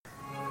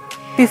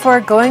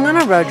Before going on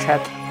a road trip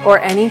or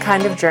any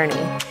kind of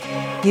journey,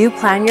 you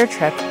plan your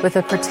trip with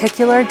a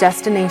particular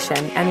destination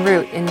and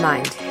route in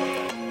mind.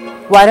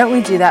 Why don't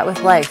we do that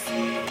with life?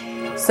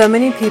 So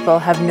many people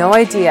have no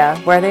idea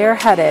where they are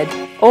headed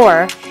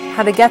or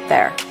how to get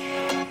there.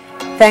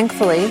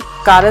 Thankfully,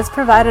 God has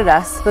provided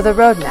us with a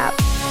roadmap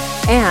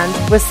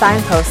and with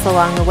signposts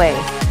along the way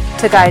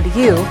to guide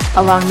you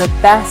along the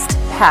best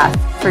path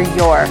for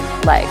your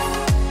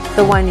life,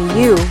 the one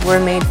you were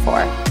made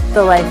for,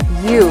 the life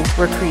you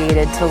were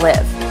created to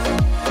live.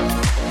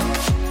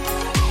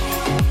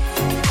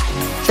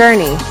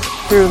 Journey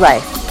through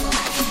life.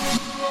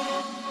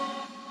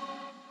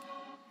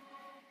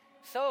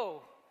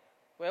 So,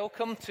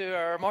 welcome to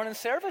our morning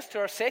service, to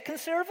our second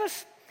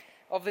service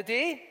of the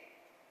day.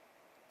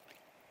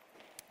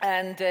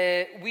 And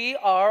we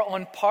are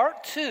on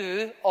part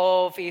 2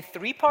 of a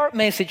 3-part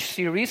message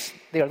series.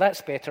 There,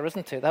 that's better,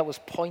 isn't it? That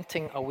was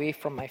pointing away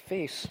from my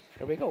face.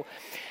 There we go.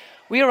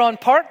 We are on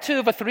part 2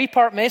 of a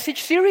 3-part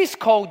message series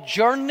called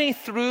Journey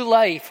Through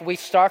Life. We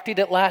started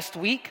it last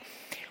week.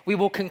 We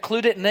will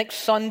conclude it next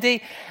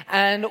Sunday.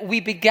 And we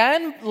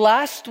began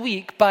last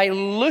week by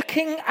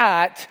looking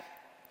at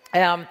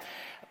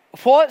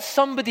what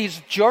somebody's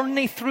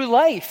journey through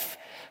life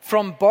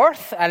from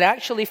birth, and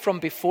actually from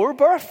before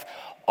birth,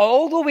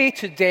 all the way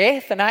to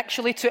death, and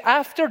actually to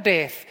after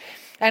death.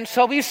 And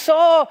so we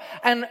saw,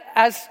 and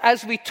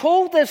as we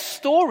told this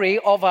story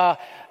of a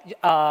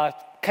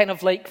kind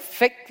of like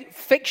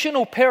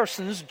fictional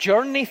person's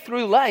journey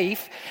through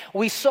life,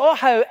 we saw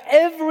how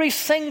every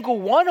single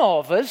one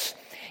of us,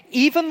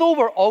 even though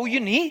we're all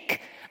unique,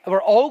 we're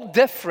all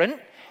different,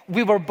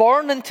 we were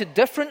born into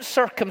different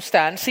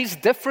circumstances,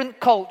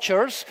 different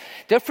cultures,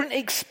 different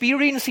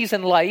experiences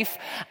in life,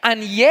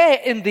 and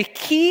yet in the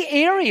key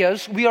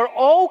areas, we are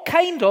all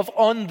kind of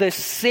on the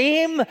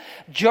same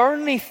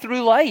journey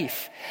through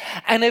life.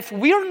 And if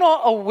we're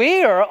not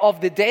aware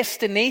of the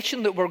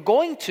destination that we're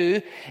going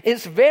to,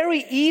 it's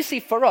very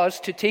easy for us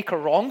to take a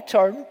wrong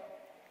turn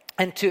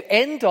and to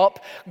end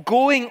up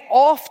going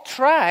off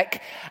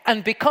track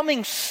and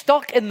becoming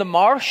stuck in the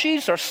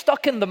marshes or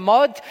stuck in the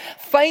mud,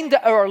 find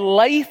that our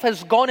life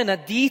has gone in a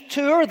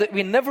detour that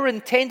we never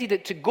intended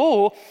it to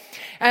go.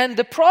 And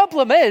the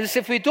problem is,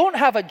 if we don't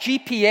have a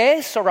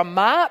GPS or a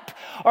map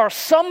or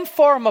some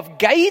form of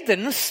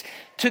guidance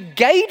to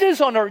guide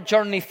us on our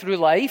journey through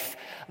life,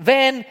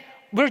 then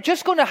we're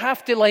just going to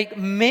have to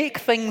make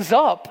things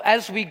up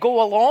as we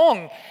go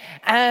along.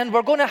 And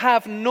we're going to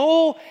have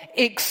no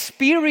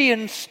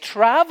experienced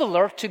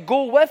traveler to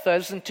go with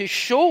us and to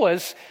show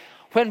us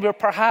when we're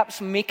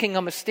perhaps making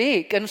a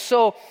mistake. And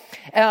so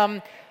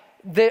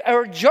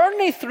our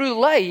journey through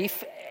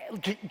life,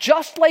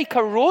 just like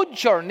a road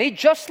journey,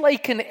 just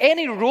like in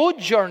any road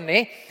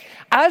journey,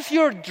 as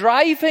you're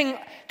driving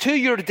to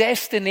your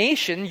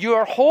destination,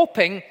 you're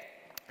hoping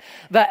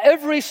that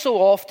every so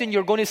often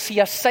you're going to see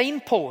a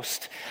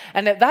signpost.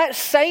 And that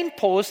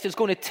signpost is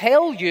going to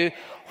tell you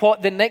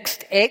what the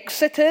next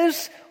exit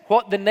is,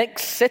 what the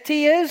next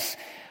city is,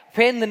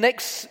 when the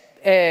next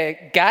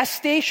gas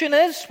station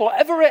is,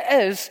 whatever it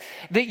is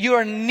that you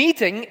are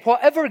needing,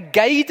 whatever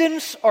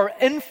guidance or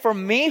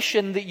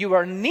information that you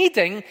are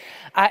needing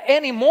at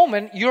any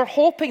moment, you're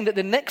hoping that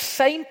the next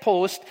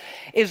signpost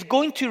is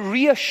going to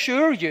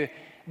reassure you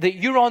that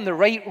you're on the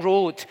right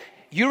road,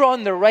 you're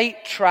on the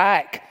right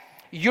track,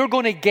 you're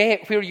going to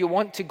get where you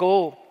want to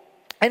go.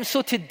 And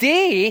so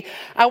today,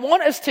 I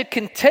want us to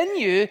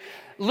continue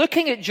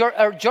looking at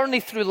our journey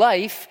through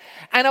life,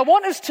 and I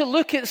want us to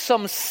look at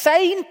some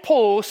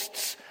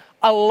signposts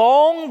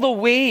along the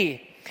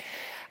way.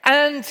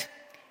 And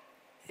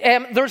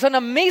there's an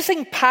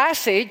amazing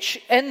passage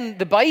in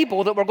the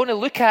Bible that we're going to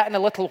look at in a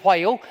little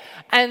while,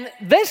 and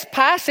this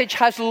passage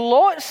has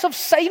lots of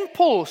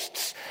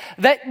signposts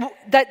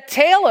that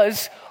tell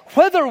us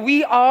whether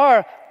we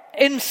are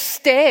in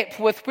step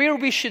with where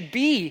we should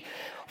be,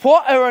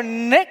 what our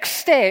next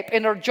step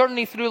in our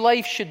journey through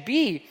life should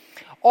be,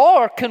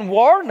 or can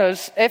warn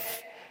us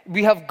if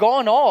we have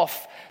gone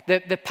off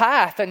the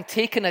path and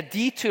taken a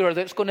detour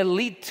that's going to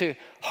lead to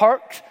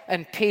hurt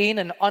and pain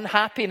and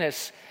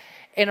unhappiness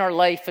in our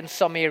life in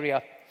some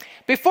area.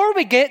 Before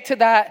we get to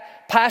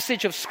that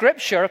passage of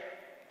Scripture,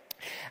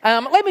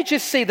 let me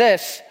just say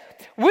this.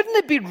 Wouldn't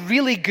it be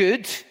really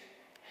good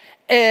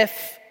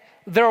if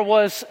there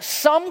was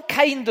some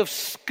kind of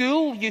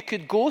school you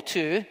could go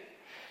to,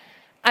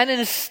 and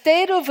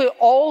instead of it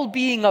all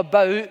being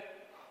about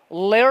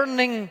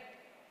learning,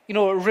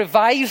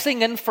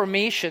 revising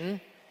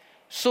information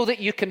so that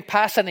you can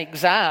pass an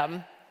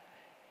exam,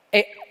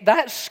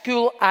 that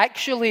school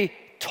actually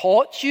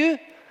taught you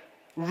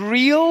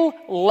real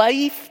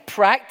life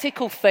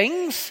practical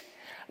things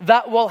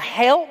that will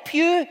help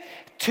you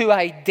to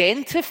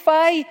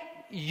identify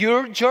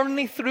your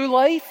journey through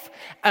life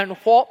and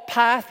what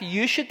path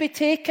you should be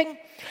taking,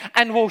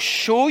 and will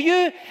show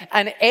you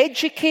and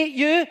educate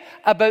you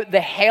about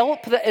the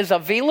help that is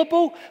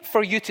available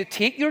for you to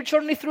take your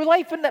journey through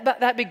life. Wouldn't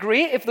that be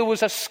great if there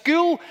was a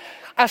school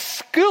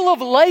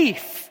of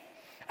life,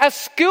 a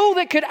school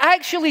that could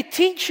actually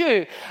teach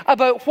you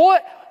about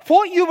what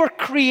what you were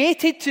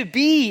created to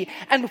be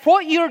and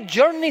what your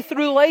journey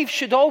through life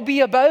should all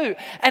be about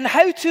and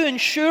how to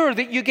ensure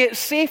that you get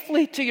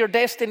safely to your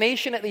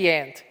destination at the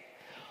end?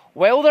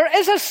 Well, there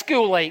is a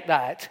school like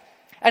that,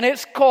 and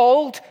it's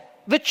called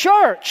the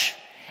church.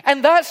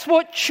 And that's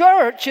what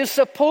church is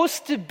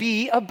supposed to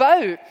be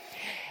about.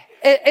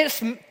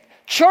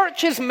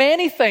 Church is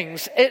many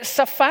things. It's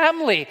a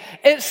family.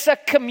 It's a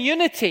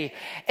community.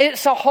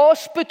 It's a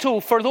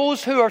hospital for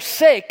those who are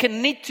sick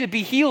and need to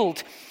be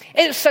healed.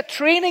 It's a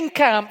training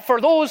camp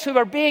for those who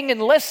are being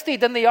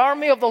enlisted in the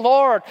army of the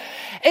Lord.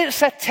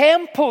 It's a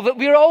temple that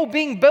we're all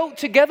being built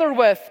together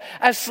with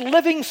as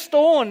living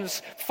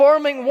stones,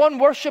 forming one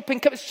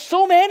worshiping community.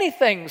 So many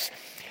things.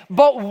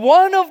 But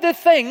one of the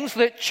things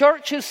that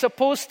church is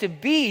supposed to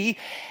be,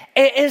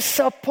 it is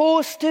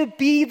supposed to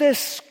be the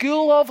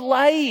school of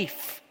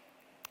life.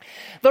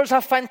 There's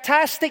a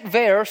fantastic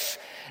verse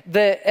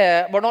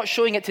that we're not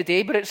showing it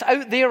today, but it's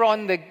out there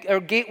on our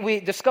Gateway,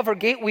 Discover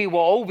Gateway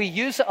wall. We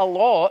use it a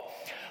lot,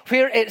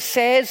 where it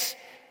says,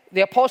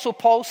 the Apostle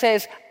Paul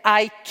says,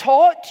 I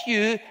taught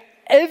you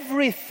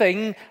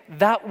everything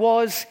that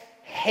was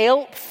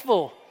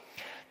helpful.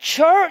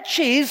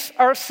 Churches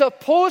are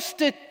supposed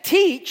to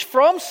teach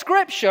from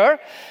Scripture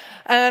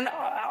and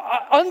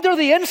under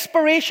the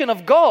inspiration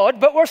of God,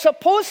 but we're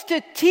supposed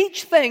to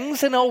teach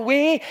things in a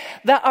way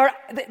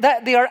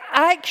that they are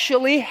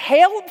actually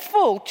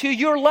helpful to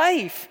your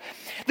life.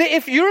 That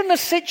if you're in a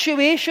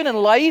situation in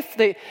life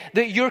that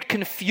you're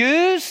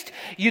confused,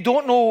 you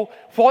don't know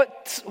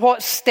what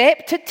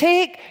step to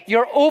take,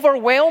 you're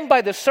overwhelmed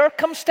by the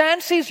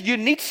circumstances, you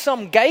need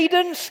some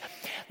guidance,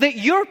 that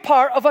you're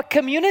part of a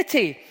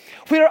community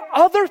where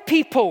other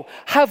people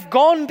have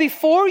gone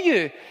before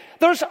you.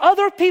 There's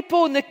other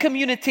people in the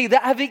community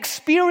that have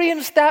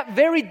experienced that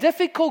very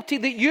difficulty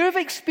that you've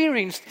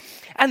experienced,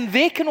 and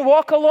they can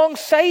walk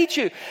alongside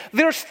you.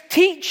 There's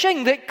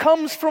teaching that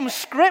comes from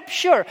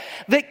Scripture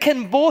that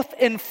can both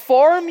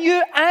inform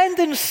you and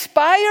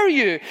inspire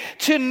you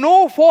to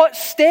know what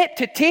step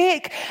to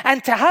take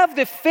and to have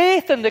the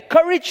faith and the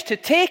courage to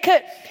take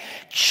it.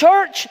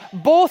 Church,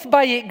 both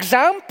by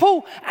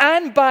example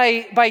and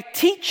by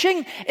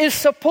teaching, is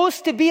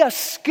supposed to be a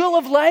school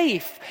of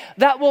life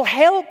that will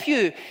help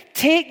you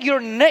take your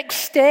next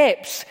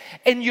steps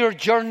in your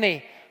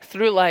journey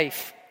through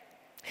life.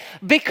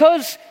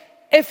 Because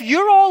if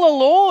you're all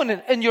alone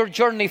in your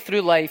journey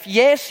through life,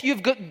 yes,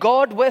 you've got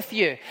God with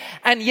you.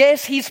 And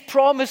yes, He's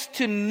promised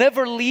to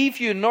never leave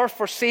you nor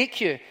forsake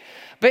you.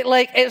 But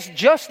it's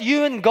just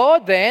you and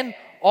God then,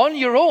 on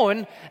your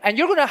own, and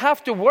you're going to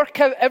have to work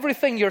out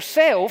everything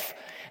yourself,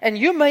 and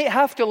you might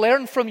have to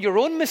learn from your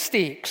own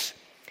mistakes.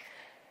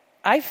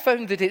 I've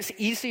found that it's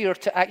easier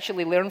to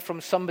actually learn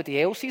from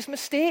somebody else's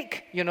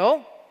mistake,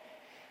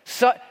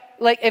 So,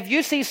 if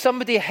you see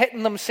somebody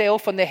hitting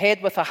themselves on the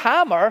head with a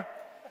hammer,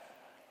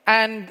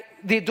 and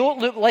they don't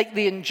look like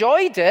they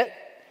enjoyed it,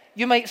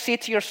 you might say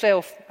to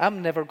yourself,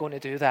 I'm never going to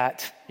do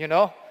that,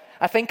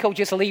 I think I'll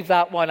just leave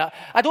that one.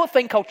 I don't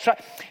think I'll try.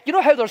 You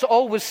know how there's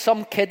always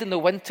some kid in the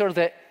winter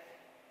that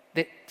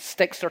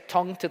sticks their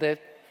tongue to the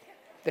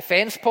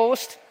fence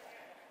post?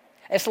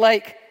 It's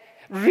like,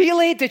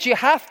 really? Did you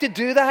have to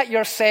do that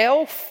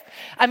yourself?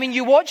 I mean,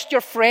 you watched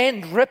your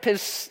friend rip the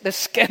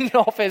skin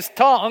off his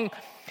tongue,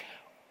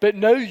 but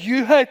now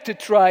you had to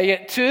try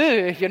it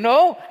too,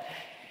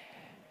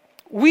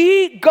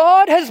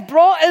 God has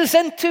brought us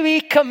into a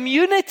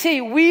community.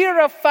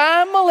 We're a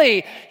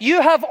family.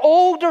 You have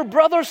older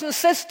brothers and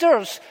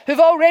sisters who've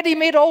already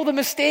made all the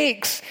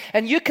mistakes,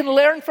 and you can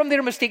learn from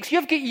their mistakes.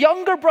 You've got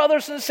younger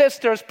brothers and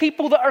sisters,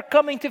 people that are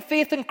coming to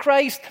faith in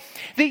Christ,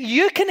 that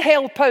you can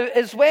help out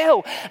as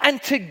well.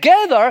 And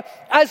together,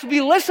 as we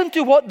listen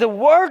to what the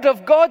Word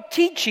of God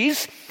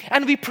teaches,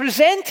 and we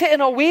present it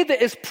in a way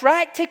that is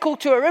practical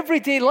to our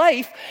everyday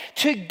life,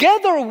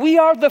 together we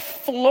are the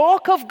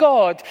flock of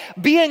God,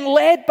 being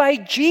led by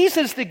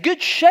Jesus, the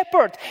Good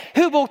Shepherd,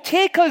 who will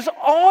take us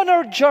on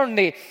our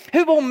journey,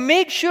 who will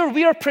make sure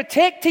we are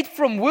protected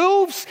from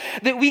wolves,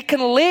 that we can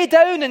lay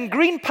down in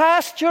green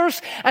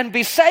pastures and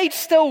beside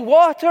still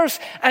waters,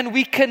 and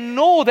we can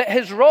know that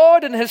His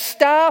rod and His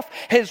staff,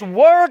 His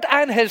Word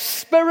and His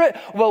Spirit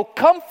will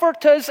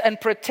comfort us and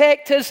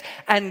protect us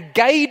and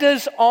guide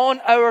us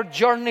on our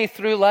journey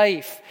through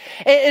life.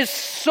 It is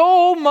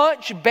so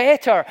much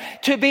better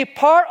to be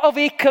part of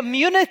a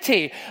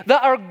community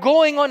that are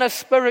going on a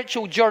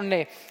spiritual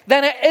journey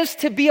than it is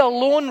to be a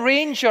lone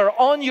ranger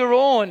on your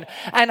own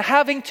and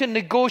having to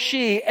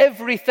negotiate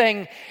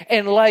everything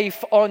in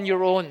life on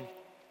your own.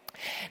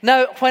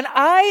 Now,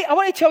 I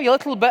want to tell you a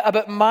little bit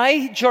about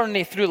my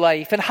journey through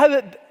life and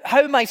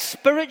how my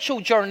spiritual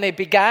journey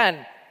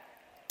began.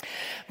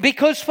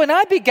 Because when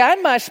I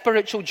began my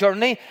spiritual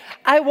journey,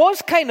 I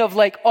was kind of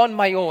on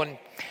my own.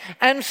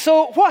 And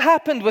so what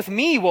happened with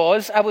me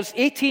was I was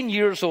 18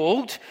 years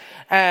old,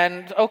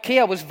 and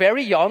I was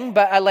very young,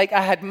 but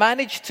I had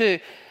managed to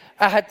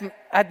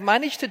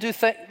do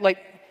things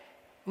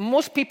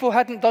most people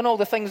hadn't done all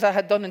the things I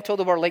had done until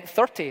they were like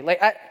 30.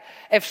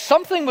 If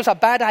something was a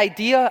bad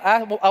idea,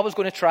 I was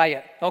going to try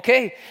it,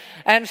 okay?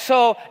 And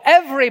so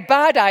every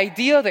bad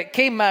idea that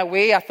came my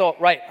way, I thought,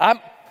 right,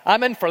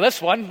 I'm in for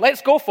this one.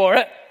 Let's go for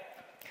it.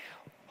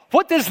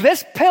 What does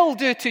this pill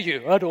do to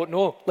you? I don't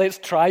know. Let's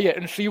try it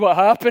and see what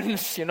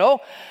happens,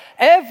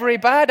 Every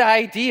bad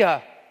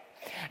idea.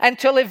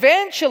 Until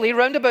eventually,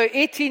 around about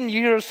 18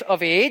 years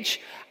of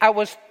age, I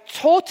was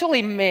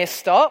totally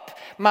messed up.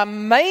 My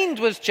mind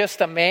was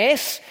just a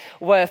mess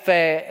with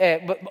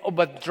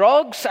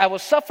drugs. I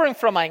was suffering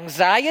from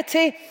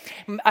anxiety.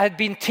 I had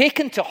been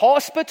taken to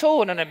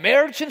hospital in an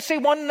emergency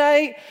one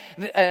night.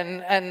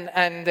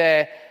 And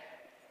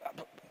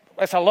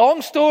it's a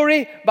long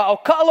story, but I'll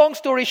cut a long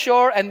story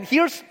short. And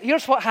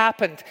here's what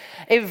happened.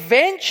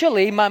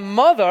 Eventually, my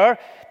mother,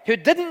 who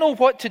didn't know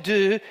what to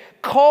do,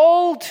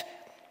 called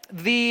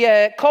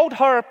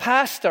her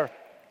pastor.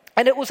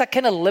 And it was a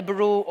kind of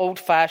liberal,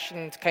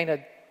 old-fashioned, kind of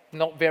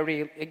not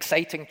very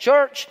exciting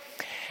church.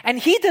 And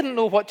he didn't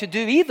know what to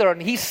do either.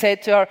 And he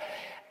said to her,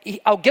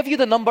 I'll give you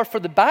the number for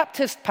the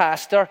Baptist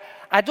pastor.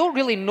 I don't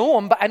really know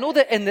him, but I know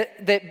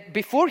that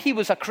before he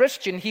was a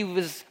Christian, he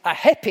was a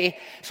hippie,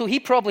 so he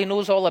probably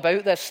knows all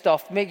about this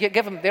stuff. Maybe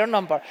give him their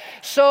number.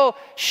 So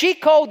she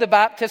called the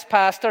Baptist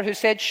pastor, who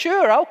said,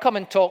 sure, I'll come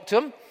and talk to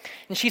him.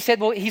 And she said,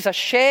 well, he's a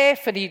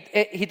chef, and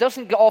he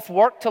doesn't get off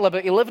work till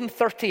about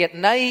 11:30 at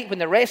night when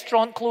the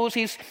restaurant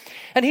closes.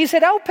 And he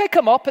said, I'll pick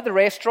him up at the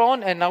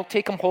restaurant, and I'll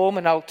take him home,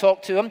 and I'll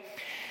talk to him.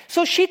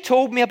 So she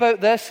told me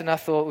about this, and I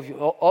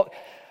thought,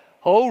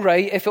 all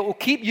right, if it will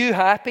keep you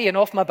happy and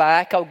off my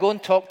back, I'll go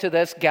and talk to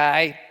this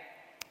guy.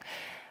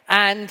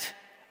 And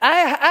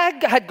I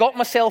had got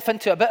myself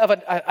into a bit of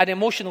an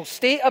emotional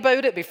state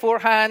about it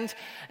beforehand,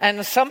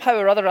 and somehow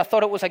or other I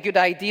thought it was a good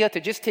idea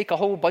to just take a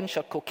whole bunch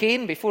of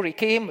cocaine before he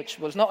came, which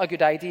was not a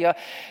good idea.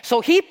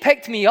 So he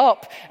picked me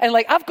up, and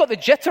I've got the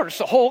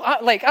jitters,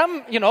 I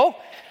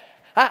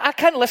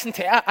can't listen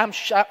to it.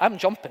 I'm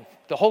jumping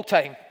the whole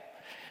time.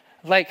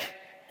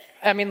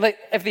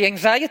 If the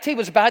anxiety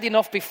was bad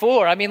enough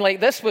before,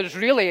 this was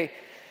really...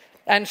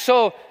 And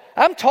so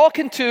I'm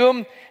talking to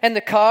him in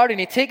the car, and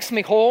he takes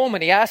me home,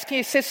 and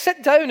he says,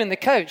 sit down on the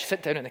couch.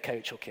 Sit down on the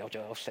couch. Okay,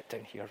 I'll sit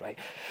down here, right?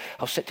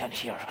 I'll sit down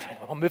here.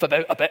 I'll move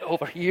about a bit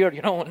over here,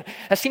 And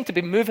I seem to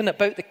be moving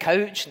about the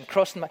couch and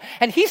crossing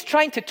and he's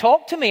trying to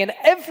talk to me, and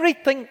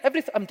everything,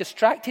 I'm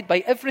distracted by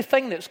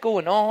everything that's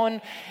going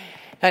on.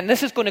 And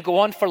this is going to go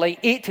on for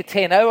 8 to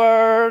 10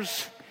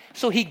 hours.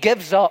 So he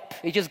gives up.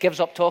 He just gives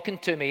up talking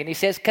to me. And he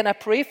says, can I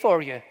pray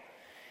for you?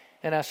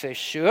 And I say,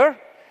 sure.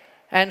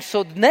 And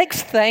so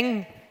next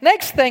thing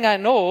I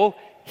know,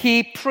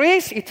 he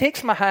prays. He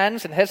takes my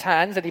hands in his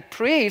hands and he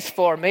prays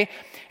for me.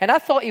 And I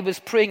thought he was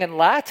praying in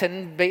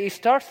Latin, but he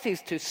starts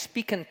to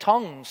speak in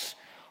tongues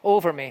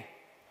over me.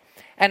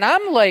 And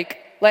I'm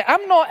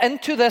I'm not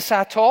into this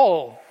at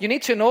all. You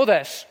need to know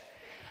this.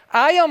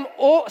 I am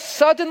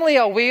suddenly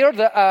aware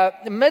that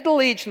a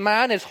middle-aged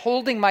man is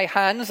holding my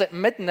hands at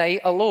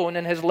midnight alone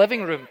in his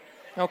living room.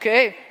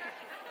 Okay?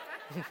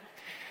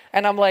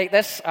 And I'm like,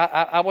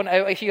 I want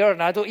out of here,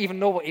 and I don't even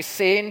know what he's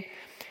saying.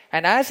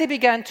 And as he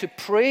began to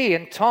pray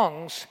in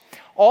tongues,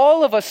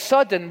 all of a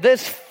sudden,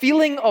 this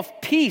feeling of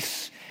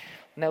peace.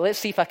 Now, let's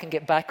see if I can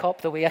get back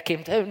up the way I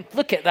came down.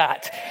 Look at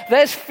that.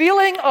 This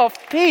feeling of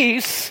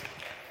peace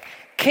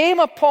came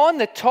upon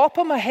the top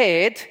of my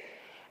head,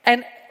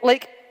 and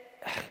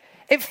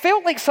it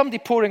felt like somebody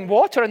pouring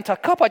water into a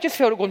cup. I just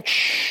felt it going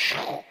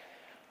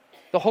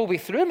the whole way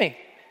through me.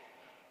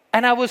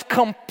 And I was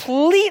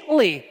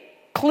completely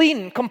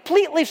clean,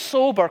 completely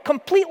sober,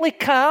 completely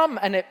calm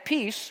and at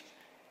peace.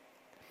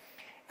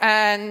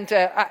 And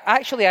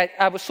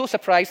I was so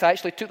surprised I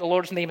actually took the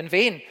Lord's name in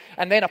vain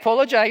and then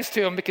apologized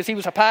to him because he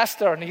was a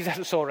pastor. And he said,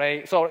 it's all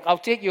right, I'll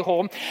take you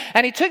home.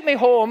 And he took me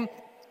home,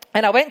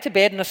 and I went to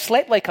bed and I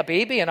slept like a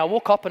baby. And I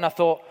woke up and I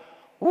thought,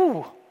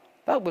 ooh,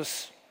 that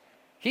was...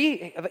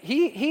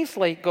 He's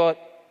got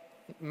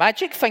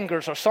magic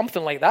fingers or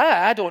something like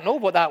that. I don't know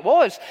what that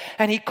was.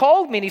 And he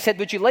called me and he said,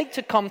 would you like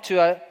to come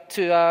to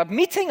a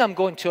meeting I'm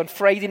going to on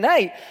Friday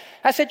night?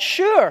 I said,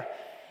 sure.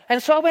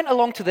 And so I went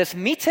along to this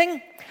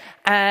meeting,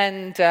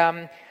 and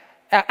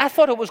I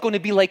thought it was going to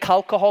be like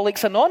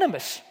Alcoholics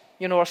Anonymous,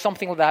 or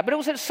something like that. But it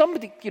was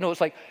somebody,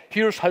 it's like,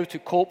 here's how to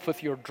cope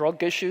with your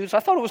drug issues. I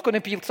thought it was going to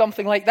be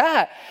something like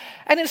that.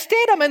 And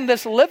instead, I'm in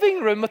this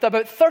living room with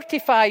about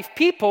 35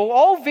 people,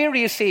 all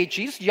various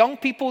ages, young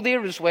people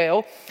there as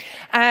well.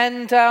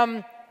 And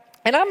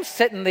I'm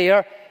sitting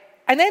there,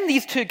 and then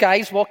these two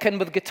guys walk in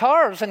with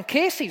guitars and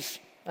cases.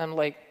 I'm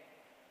like,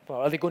 well,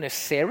 are they going to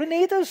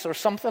serenade us or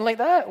something like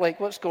that?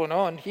 What's going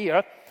on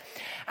here?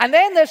 And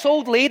then this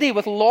old lady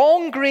with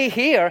long grey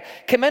hair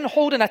came in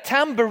holding a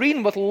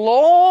tambourine with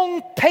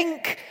long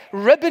pink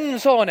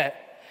ribbons on it.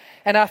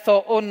 And I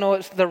thought, oh no,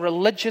 it's the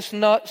religious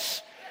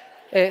nuts.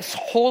 It's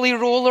holy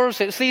rollers.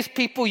 It's these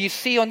people you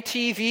see on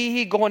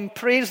TV going,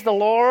 praise the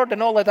Lord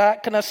and all of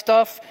that kind of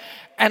stuff.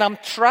 And I'm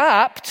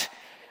trapped.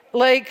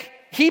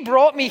 He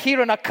brought me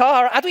here in a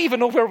car. I don't even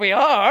know where we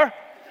are.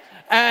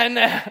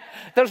 And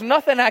there's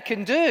nothing I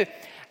can do.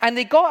 And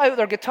they got out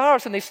their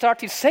guitars and they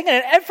started singing,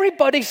 and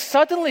everybody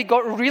suddenly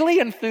got really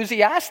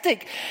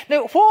enthusiastic.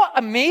 Now, what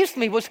amazed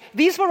me was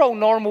these were all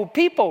normal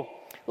people.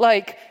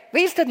 Like,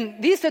 these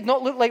did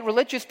not look like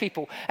religious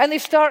people. And they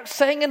start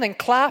singing and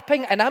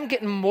clapping, and I'm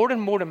getting more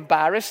and more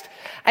embarrassed.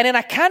 And then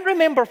I can't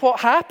remember what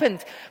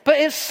happened, but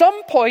at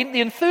some point,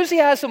 the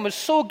enthusiasm was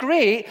so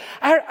great,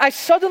 I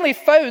suddenly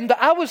found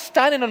that I was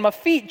standing on my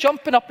feet,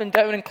 jumping up and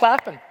down and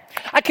clapping.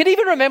 I can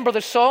even remember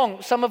the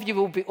song. Some of you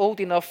will be old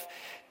enough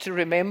to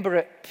remember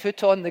it.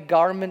 Put on the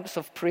garments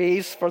of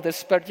praise for the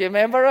Spirit. Do you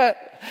remember it?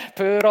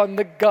 Put on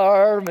the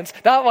garments.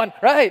 That one,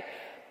 right.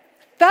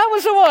 That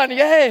was the one,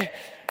 yeah.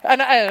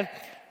 And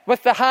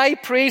with the high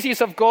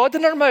praises of God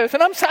in our mouth.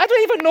 And I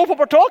don't even know what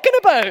we're talking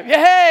about.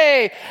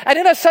 Yay! And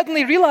then I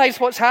suddenly realize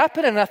what's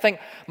happening. And I think,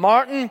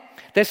 Martin,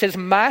 this is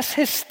mass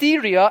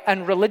hysteria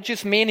and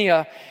religious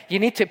mania. You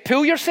need to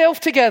pull yourself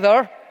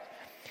together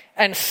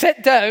and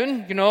sit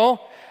down,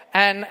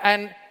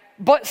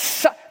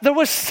 but there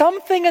was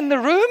something in the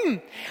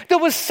room. There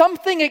was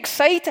something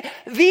exciting.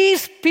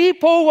 These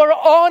people were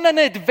on an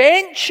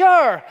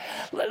adventure.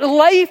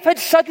 Life had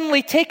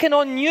suddenly taken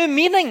on new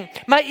meaning.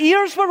 My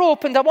ears were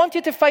opened. I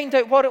wanted to find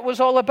out what it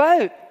was all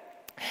about.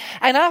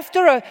 And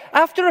after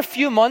a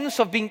few months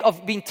of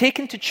being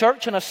taken to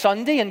church on a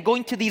Sunday and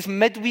going to these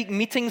midweek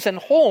meetings in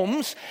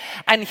homes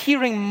and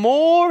hearing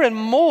more and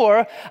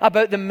more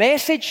about the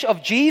message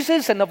of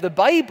Jesus and of the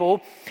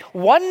Bible,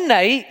 one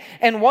night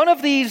in one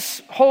of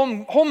these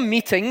home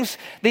meetings,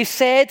 they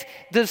said,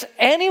 "Does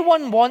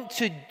anyone want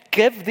to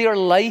give their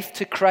life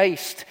to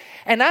Christ?"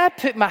 And I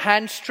put my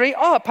hand straight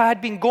up. I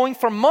had been going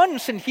for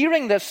months and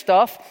hearing this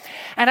stuff.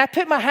 And I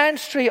put my hand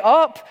straight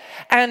up,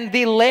 and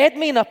they led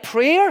me in a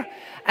prayer.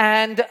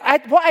 And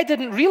what I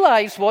didn't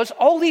realize was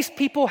all these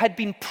people had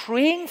been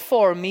praying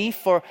for me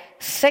for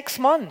 6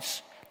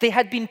 months. They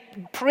had been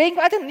praying.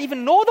 I didn't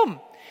even know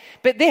them.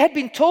 But they had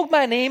been told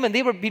my name, and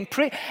they were being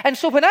prayed. And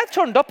so when I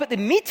turned up at the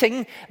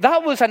meeting,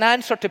 that was an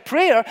answer to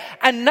prayer.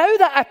 And now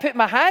that I put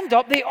my hand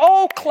up, they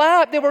all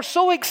clapped. They were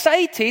so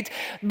excited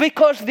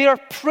because their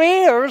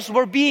prayers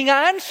were being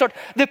answered.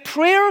 The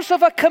prayers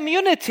of a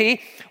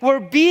community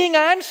were being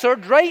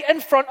answered right in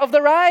front of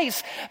their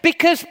eyes.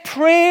 Because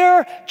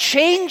prayer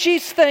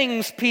changes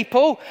things,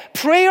 people.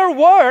 Prayer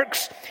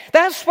works.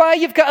 That's why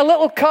you've got a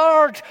little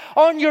card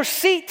on your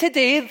seat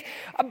today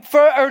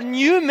for our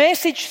new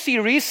message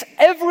series.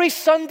 Every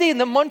Sunday in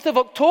the month of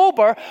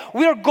October,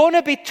 we're going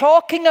to be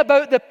talking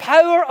about the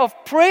power of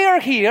prayer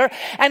here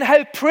and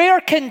how prayer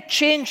can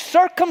change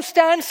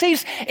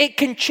circumstances. It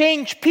can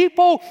change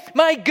people.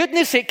 My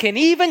goodness, it can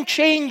even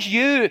change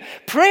you.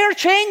 Prayer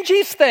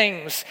changes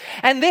things.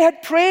 And they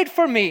had prayed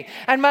for me,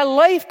 and my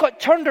life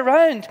got turned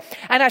around.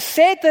 And I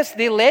said this,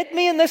 they led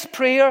me in this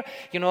prayer,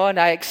 and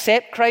I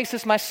accept Christ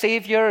as my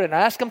Savior and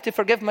ask Him to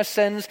forgive my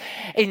sins.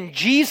 In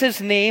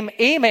Jesus' name,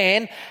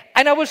 amen.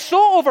 And I was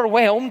so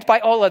overwhelmed by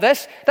all of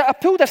this that I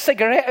pulled a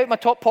cigarette out of my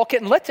top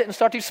pocket and lit it and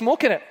started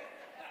smoking it.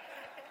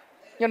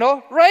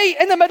 Right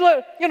in the middle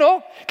of,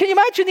 Can you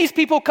imagine these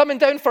people coming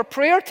down for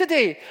prayer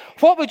today?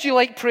 What would you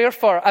like prayer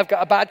for? I've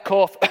got a bad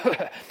cough.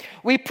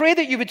 We pray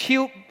that you would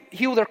heal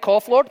their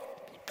cough, Lord.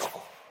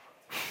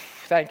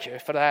 Thank you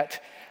for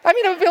that. I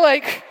mean, it would be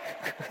like,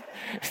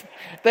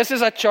 this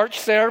is a church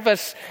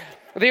service.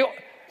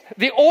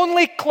 The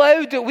only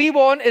cloud that we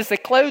want is the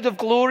cloud of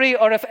glory,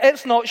 or if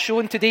it's not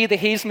shown today, the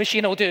haze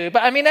machine will do.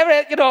 But I mean,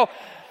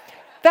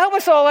 that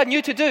was all I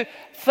knew to do.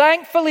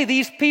 Thankfully,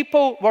 these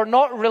people were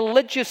not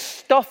religious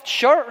stuffed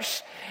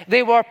shirts.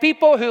 They were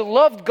people who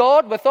loved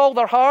God with all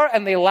their heart,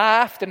 and they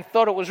laughed and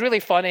thought it was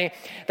really funny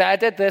that I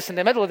did this in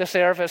the middle of the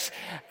service.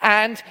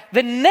 And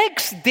the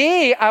next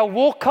day, I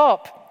woke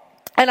up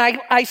and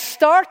I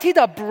started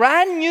a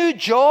brand new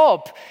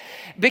job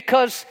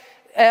because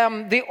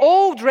the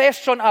old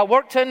restaurant I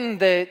worked in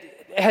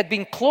had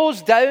been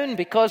closed down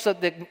because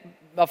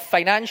of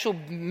financial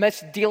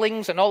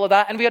misdealings and all of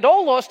that. And we had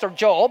all lost our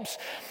jobs.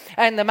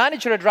 And the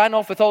manager had ran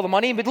off with all the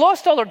money. We'd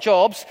lost all our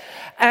jobs.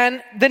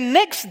 And the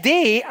next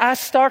day, I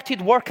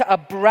started work at a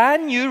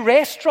brand new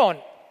restaurant.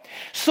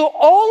 So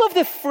all of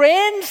the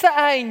friends that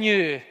I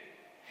knew,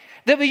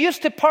 that we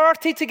used to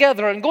party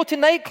together and go to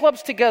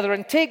nightclubs together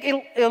and take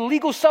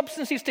illegal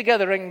substances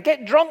together and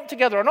get drunk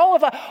together and all of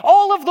that,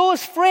 all of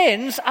those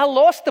friends, I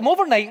lost them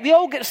overnight. We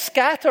all get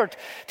scattered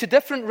to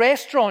different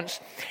restaurants.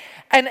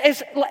 And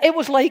it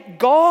was like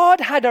God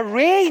had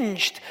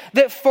arranged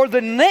that for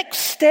the next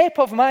step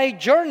of my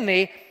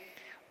journey,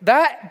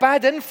 that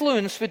bad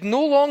influence would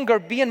no longer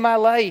be in my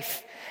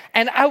life.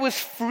 And I was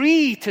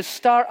free to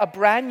start a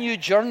brand new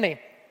journey.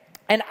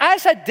 And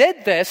as I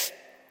did this,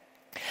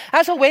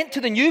 as I went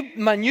to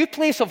my new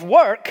place of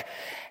work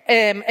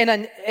in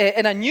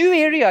a new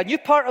area, a new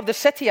part of the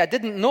city I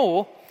didn't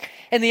know,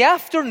 in the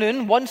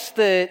afternoon, once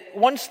the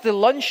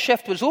lunch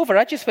shift was over,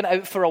 I just went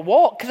out for a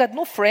walk because I had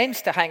no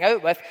friends to hang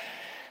out with.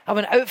 I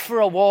went out for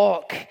a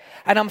walk,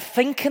 and I'm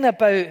thinking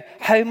about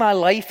how my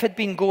life had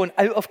been going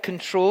out of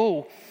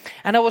control.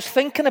 And I was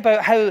thinking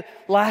about how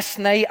last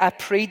night I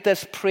prayed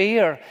this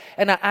prayer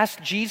and I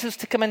asked Jesus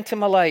to come into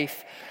my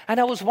life. And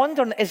I was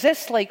wondering, is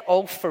this like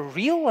all for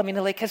real? I mean,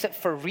 like, is it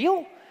for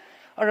real?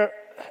 Or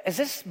is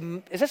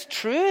this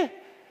true?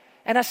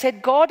 And I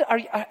said, God,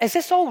 is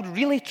this all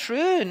really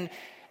true?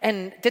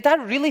 And did I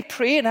really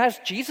pray and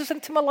ask Jesus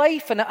into my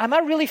life? And am I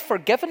really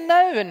forgiven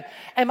now? And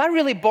am I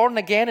really born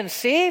again and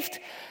saved?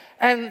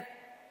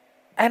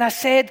 And I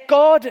said,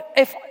 God,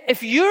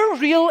 if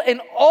you're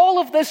and all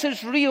of this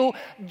is real,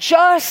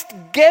 just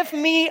give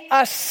me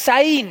a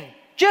sign.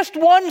 Just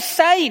one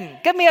sign.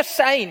 Give me a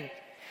sign.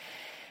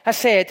 I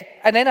said,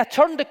 and then I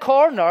turned the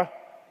corner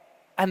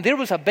and there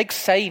was a big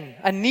sign,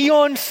 a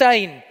neon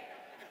sign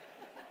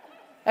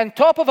on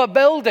top of a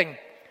building.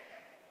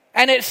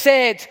 And it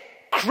said,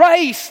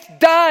 Christ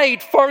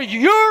died for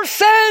your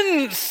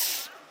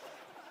sins.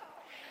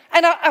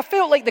 And I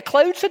felt like the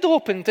clouds had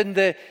opened and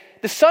the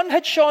sun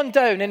had shone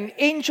down and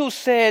angels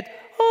said,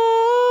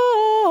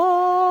 oh.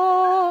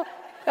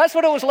 That's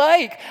what it was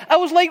like. I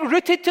was like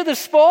rooted to the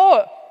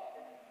spot.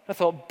 I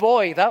thought,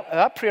 boy,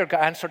 that prayer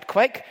got answered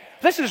quick.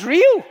 This is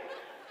real.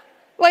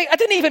 Like, I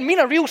didn't even mean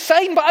a real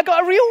sign, but I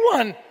got a real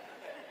one.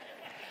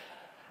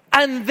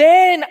 And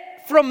then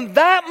from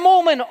that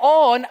moment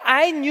on,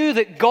 I knew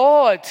that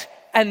God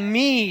and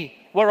me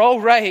were all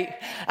right.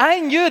 I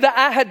knew that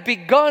I had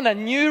begun a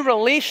new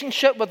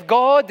relationship with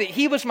God, that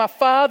He was my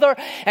Father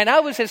and I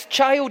was His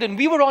child and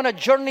we were on a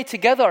journey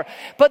together.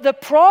 But the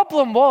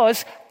problem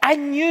was, I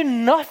knew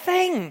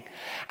nothing.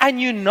 I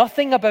knew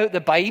nothing about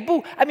the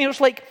Bible. I mean, it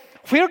was like,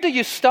 where do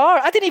you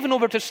start? I didn't even know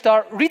where to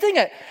start reading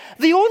it.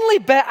 The only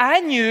bit I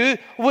knew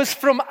was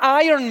from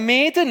Iron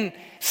Maiden.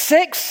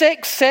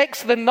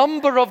 666, the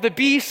number of the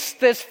beast,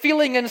 this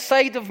feeling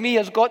inside of me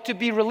has got to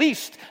be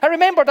released. I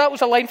remember that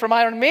was a line from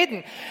Iron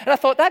Maiden. And I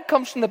thought, that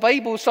comes from the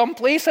Bible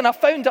someplace. And I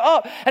found it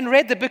up and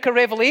read the book of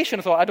Revelation.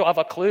 I thought, I don't have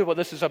a clue what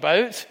this is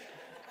about.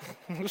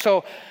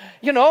 So,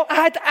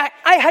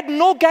 I had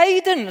no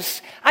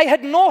guidance. I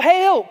had no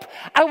help.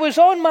 I was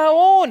on my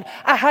own.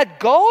 I had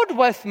God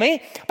with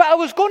me, but I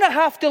was going to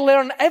have to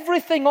learn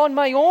everything on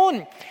my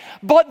own.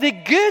 But the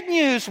good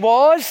news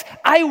was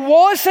I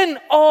wasn't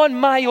on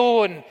my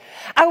own.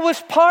 I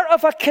was part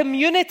of a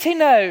community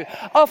now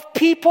of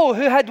people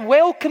who had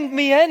welcomed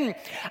me in.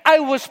 I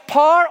was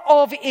part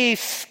of a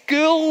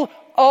school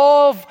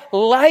of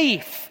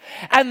life.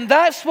 And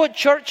that's what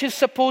church is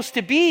supposed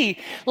to be.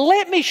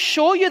 Let me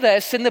show you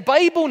this in the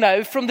Bible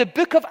now from the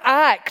book of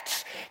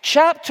Acts,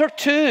 chapter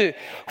 2,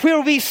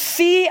 where we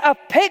see a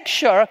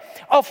picture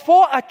of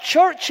what a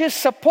church is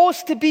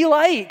supposed to be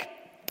like.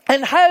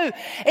 And how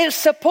it's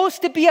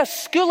supposed to be a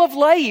school of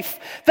life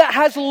that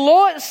has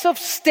lots of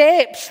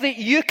steps that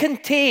you can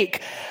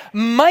take,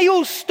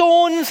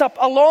 milestones up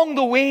along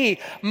the way,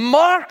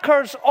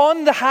 markers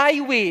on the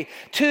highway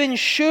to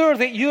ensure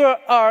that you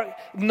are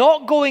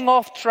not going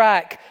off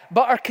track,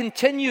 but are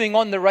continuing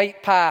on the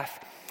right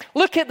path.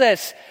 Look at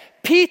this.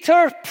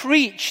 Peter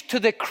preached to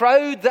the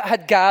crowd that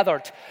had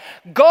gathered.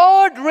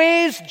 God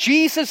raised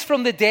Jesus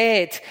from the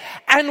dead,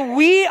 and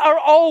we are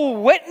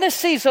all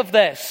witnesses of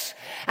this.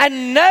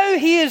 And now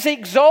He is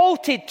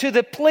exalted to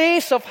the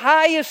place of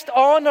highest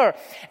honor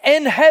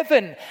in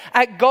heaven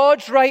at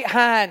God's right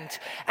hand.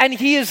 And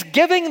He is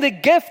giving the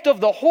gift of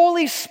the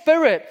Holy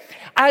Spirit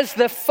as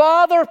the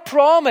Father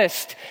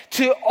promised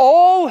to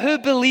all who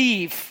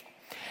believe.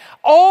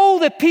 All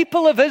the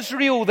people of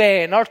Israel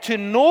then are to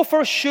know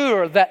for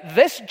sure that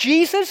this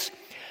Jesus,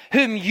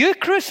 whom you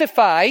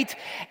crucified,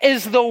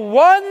 is the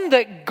one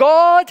that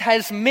God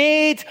has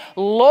made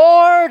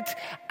Lord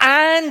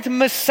and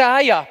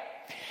Messiah.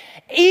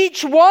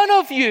 Each one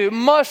of you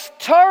must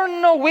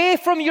turn away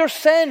from your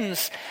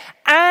sins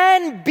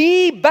and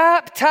be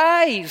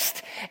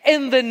baptized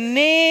in the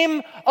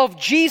name of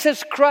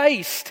Jesus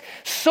Christ,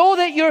 so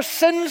that your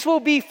sins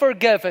will be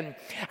forgiven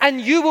and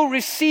you will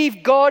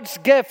receive God's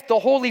gift, the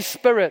Holy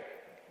Spirit.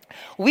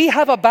 We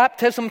have a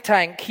baptism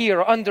tank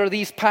here under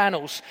these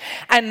panels.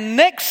 And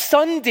next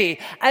Sunday,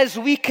 as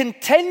we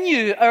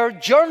continue our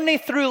Journey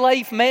Through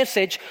Life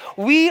message,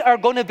 we are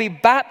going to be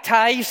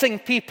baptizing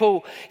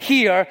people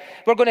here.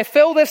 We're going to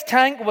fill this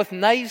tank with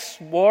nice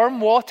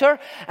warm water,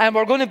 and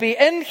we're going to be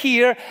in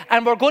here,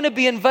 and we're going to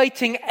be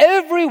inviting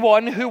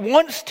everyone who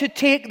wants to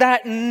take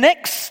that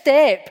next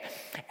step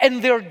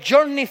in their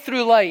journey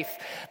through life.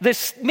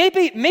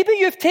 Maybe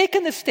you've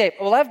taken the step.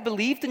 Well, I've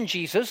believed in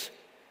Jesus.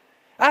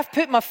 I've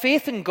put my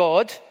faith in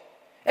God.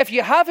 If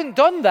you haven't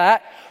done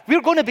that,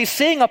 we're going to be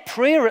saying a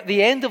prayer at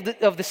the end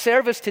of the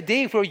service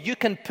today where you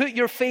can put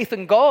your faith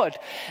in God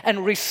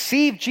and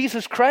receive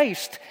Jesus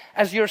Christ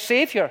as your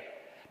Savior.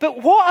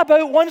 But what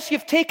about once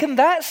you've taken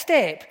that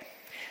step?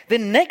 The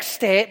next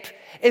step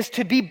is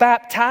to be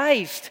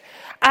baptized.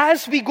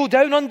 As we go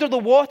down under the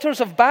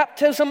waters of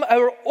baptism,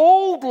 our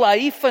old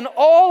life and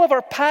all of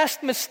our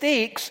past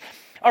mistakes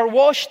are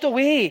washed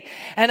away.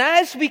 And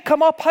as we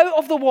come up out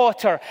of the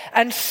water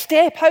and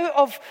step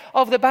out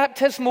of the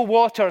baptismal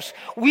waters,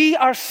 we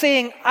are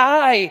saying,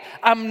 I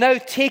am now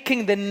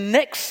taking the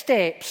next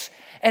steps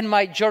in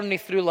my journey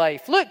through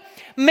life. Look,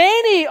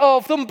 many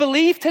of them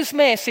believed his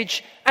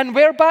message and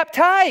were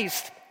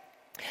baptized.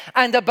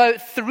 And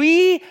about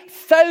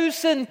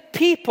 3,000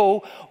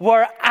 people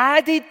were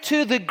added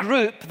to the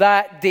group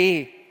that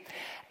day.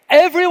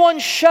 Everyone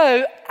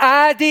shout,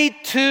 added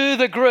to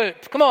the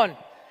group. Come on.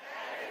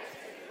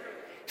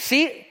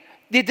 See,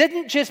 they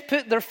didn't just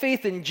put their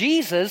faith in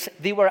Jesus,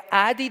 they were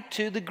added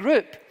to the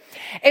group.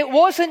 It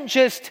wasn't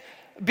just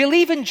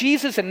believe in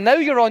Jesus and now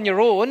you're on your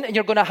own and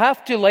you're going to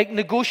have to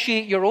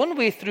negotiate your own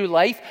way through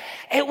life.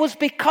 It was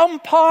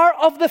become part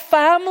of the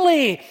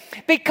family,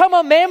 become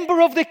a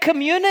member of the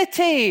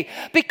community,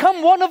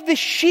 become one of the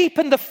sheep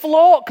in the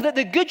flock that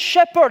the good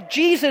shepherd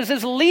Jesus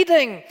is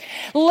leading.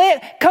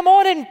 Come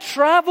on and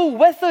travel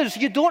with us.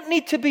 You don't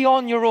need to be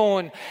on your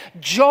own.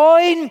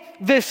 Join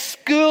the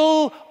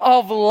school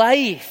of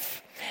life.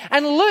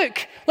 And look,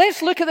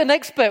 let's look at the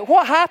next bit.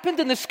 What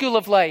happened in the school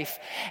of life?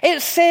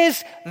 It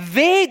says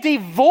they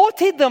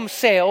devoted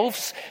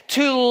themselves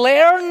to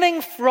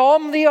learning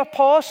from the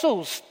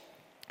apostles,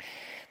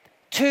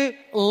 to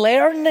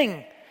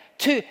learning,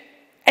 to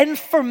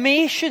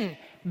information,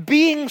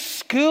 being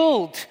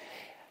schooled,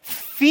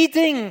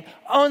 feeding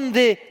on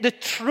the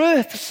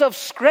truths of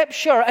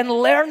Scripture and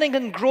learning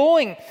and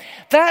growing.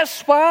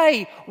 That's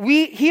why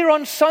we, here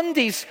on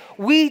Sundays,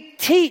 we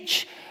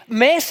teach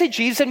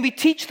messages and we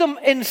teach them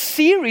in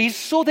series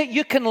so that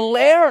you can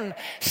learn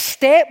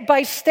step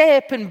by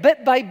step and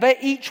bit by bit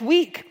each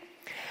week.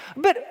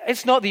 But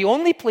it's not the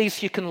only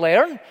place you can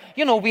learn.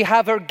 You know, we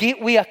have our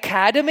Gateway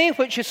Academy,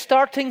 which is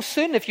starting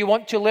soon if you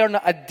want to learn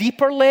at a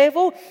deeper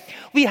level.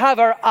 We have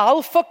our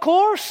Alpha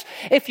course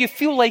if you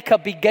feel like a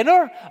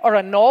beginner or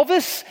a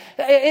novice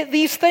at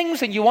these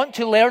things and you want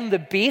to learn the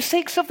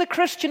basics of the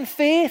Christian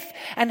faith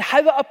and how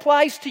it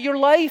applies to your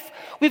life.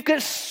 We've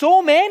got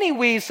so many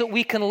ways that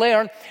we can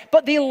learn,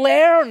 but they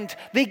learned,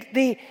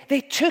 they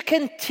took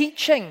in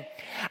teaching.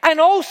 And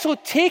also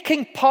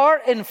taking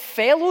part in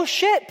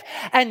fellowship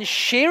and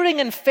sharing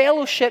in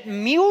fellowship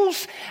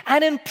meals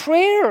and in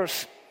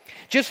prayers.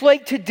 Just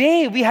like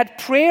today, we had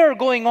prayer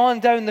going on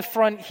down the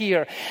front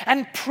here.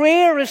 And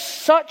prayer is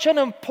such an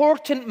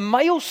important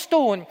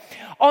milestone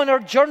on our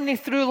journey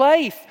through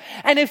life.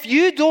 And if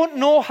you don't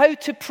know how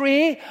to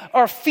pray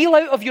or feel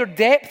out of your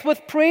depth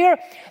with prayer,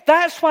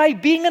 that's why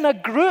being in a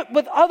group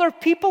with other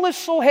people is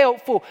so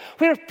helpful,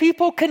 where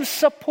people can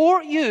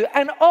support you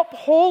and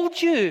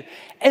uphold you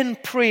in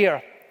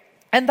prayer.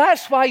 And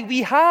that's why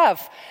we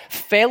have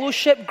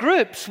fellowship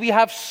groups. We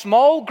have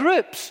small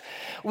groups.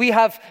 We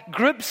have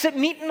groups that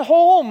meet in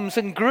homes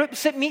and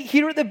groups that meet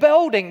here at the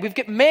building. We've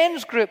got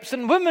men's groups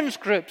and women's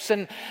groups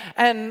and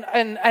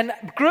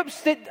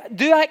groups that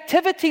do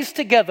activities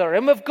together.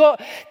 And we've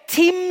got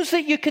teams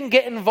that you can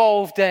get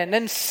involved in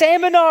and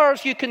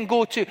seminars you can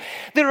go to.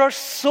 There are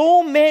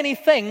so many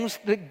things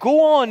that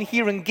go on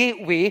here in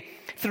Gateway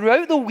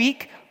throughout the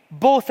week,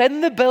 both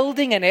in the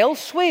building and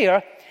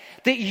elsewhere,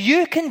 that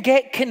you can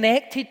get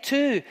connected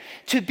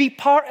to be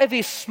part of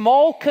a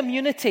small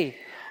community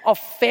of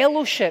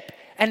fellowship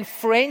and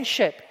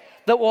friendship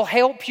that will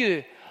help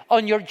you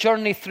on your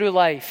journey through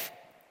life.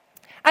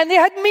 And they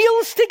had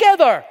meals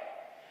together.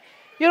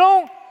 You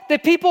know, the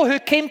people who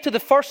came to the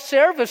first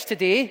service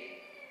today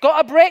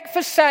got a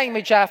breakfast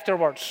sandwich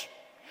afterwards.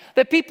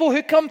 The people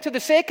who come to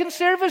the second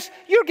service,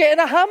 you're getting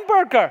a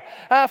hamburger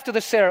after the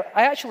service.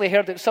 I actually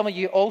heard that some of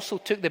you also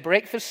took the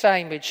breakfast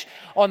sandwich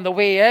on the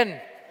way in.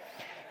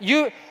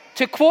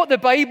 To quote the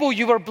Bible,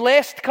 you were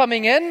blessed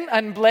coming in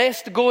and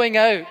blessed going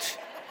out.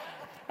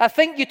 I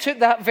think you took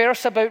that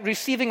verse about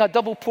receiving a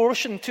double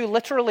portion too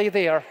literally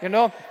there, you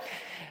know.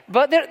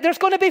 But there's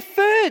going to be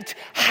food.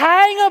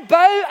 Hang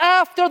about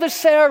after the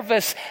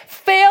service.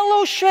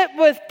 Fellowship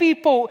with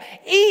people.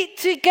 Eat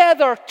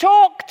together.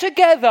 Talk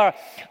together.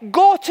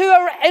 Go to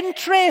our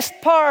interest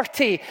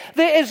party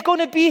that is going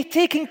to be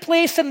taking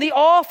place in the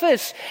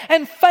office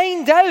and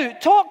find out.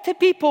 Talk to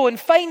people and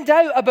find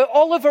out about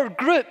all of our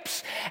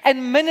groups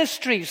and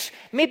ministries.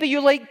 Maybe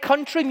you like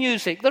country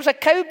music. There's a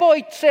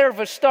cowboy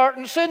service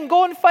starting soon.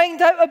 Go and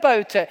find out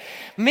about it.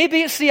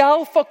 Maybe it's the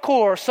Alpha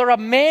course or a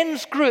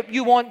men's group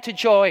you want to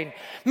join.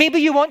 Maybe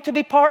you want to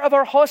be part of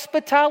our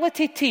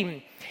hospitality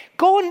team.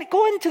 Go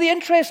into the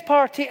interest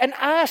party and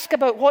ask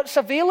about what's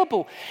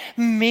available.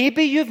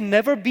 Maybe you've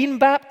never been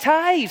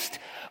baptized.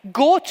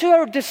 Go to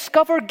our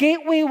Discover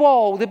Gateway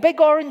wall, the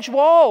big orange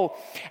wall,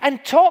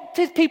 and talk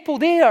to people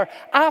there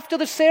after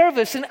the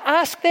service and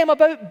ask them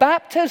about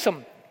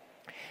baptism.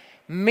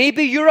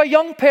 Maybe you're a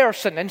young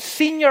person in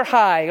senior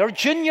high or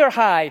junior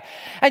high,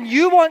 and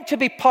you want to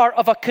be part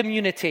of a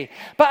community,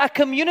 but a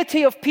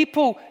community of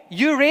people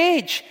your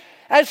age.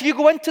 As you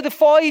go into the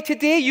foyer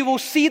today, you will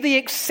see the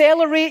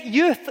Accelerate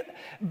Youth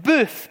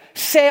booth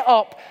set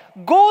up.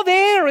 Go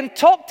there and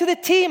talk to the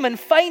team and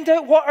find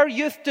out what our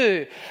youth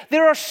do.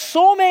 There are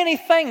so many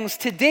things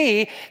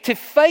today to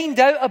find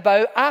out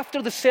about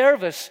after the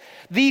service,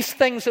 these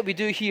things that we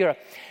do here.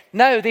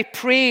 Now they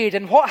prayed,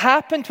 and what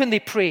happened when they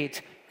prayed?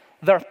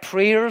 Their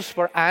prayers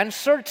were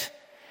answered.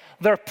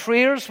 Their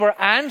prayers were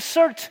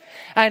answered,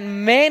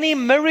 and many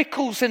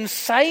miracles and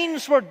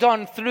signs were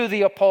done through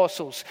the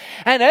apostles.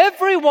 And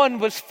everyone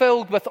was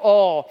filled with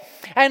awe.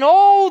 And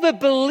all the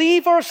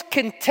believers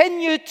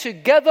continued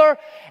together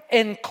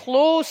in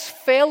close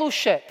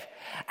fellowship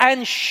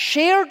and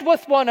shared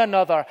with one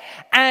another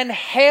and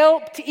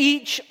helped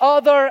each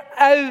other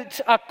out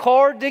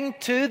according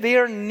to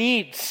their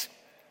needs.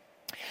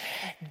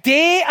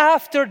 Day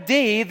after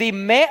day, they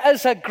met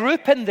as a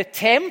group in the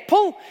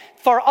temple.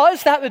 For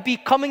us, that would be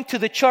coming to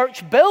the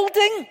church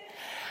building,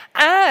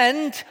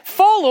 and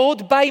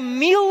followed by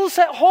meals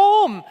at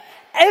home.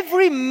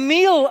 Every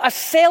meal a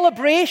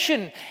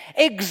celebration,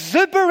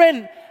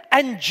 exuberant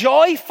and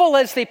joyful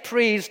as they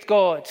praised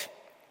God.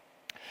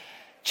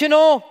 Do you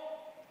know,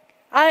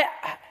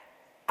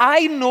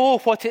 I know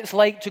what it's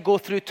like to go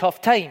through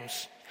tough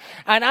times.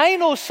 And I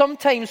know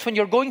sometimes when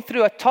you're going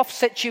through a tough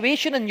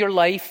situation in your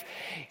life,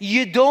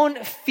 you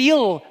don't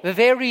feel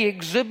very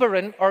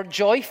exuberant or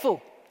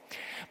joyful.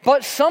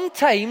 But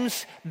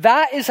sometimes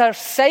that is a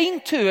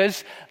sign to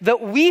us that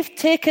we've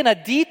taken a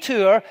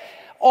detour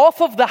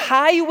off of the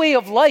highway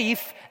of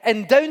life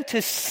and down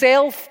to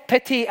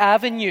self-pity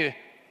avenue,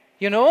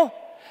 you know?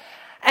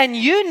 And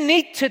you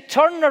need to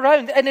turn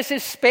around, and it's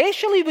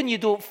especially when you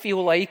don't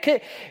feel like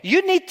it,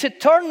 you need to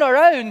turn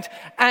around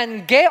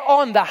and get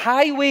on the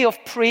highway of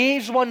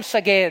praise once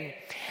again.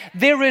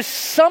 There is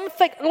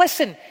something,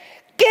 listen,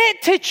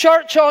 get to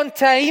church on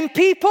time,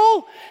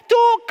 people.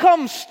 Don't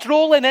come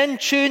strolling in,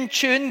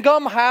 chewing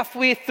gum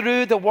halfway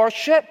through the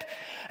worship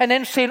and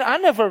then saying, I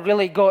never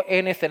really got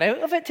anything out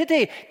of it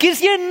today.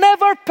 Because you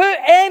never put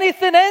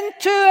anything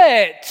into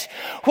it.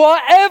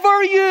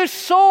 Whatever you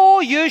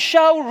sow, you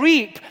shall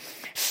reap.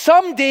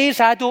 Some days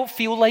I don't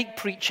feel like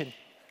preaching.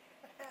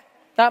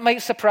 That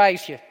might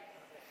surprise you.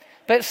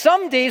 But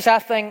some days I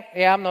think,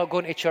 yeah, I'm not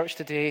going to church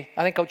today.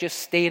 I think I'll just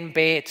stay in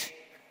bed.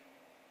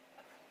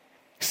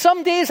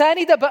 Some days I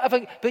need a bit of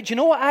a... But you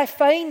know what I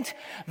find?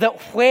 That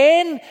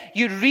when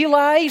you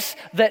realize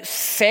that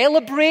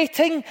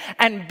celebrating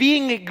and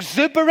being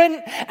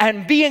exuberant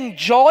and being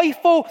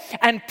joyful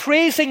and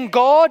praising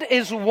God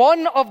is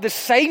one of the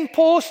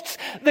signposts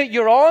that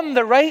you're on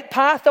the right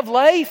path of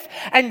life.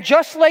 And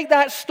just like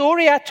that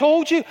story I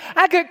told you,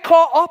 I got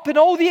caught up in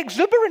all the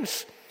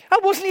exuberance. I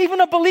wasn't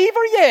even a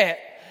believer yet.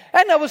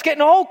 And I was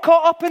getting all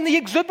caught up in the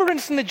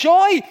exuberance and the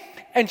joy.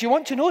 And do you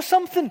want to know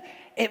something?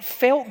 It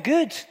felt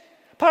good.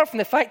 Apart from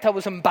the fact I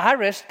was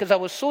embarrassed because I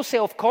was so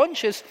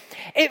self-conscious,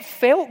 it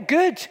felt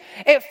good.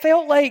 It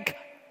felt like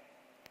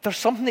there's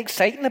something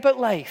exciting about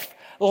life.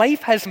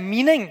 Life has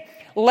meaning.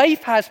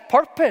 Life has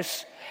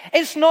purpose.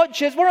 We're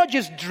not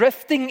just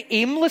drifting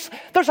aimless.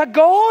 There's a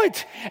God,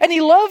 and He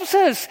loves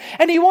us,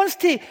 and He wants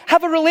to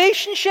have a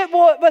relationship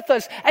with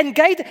us and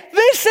guide.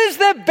 This is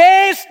the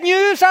best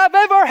news I've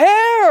ever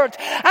heard.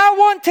 I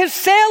want to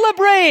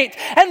celebrate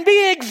and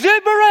be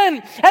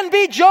exuberant and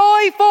be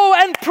joyful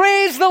and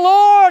praise the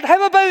Lord.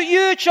 How about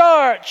you,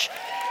 church?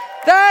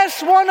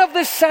 That's one of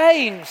the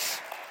signs.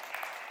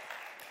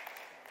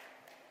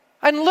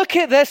 And look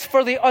at this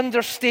for the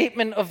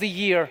understatement of the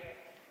year.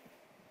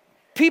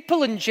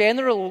 People in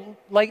general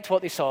liked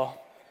what they saw.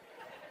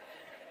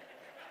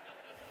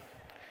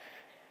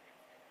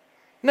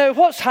 Now,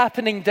 what's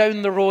happening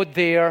down the road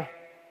there?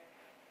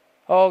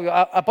 Oh,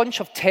 a bunch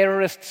of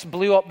terrorists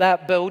blew up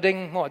that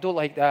building. Oh, I don't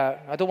like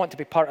that. I don't want to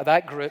be part of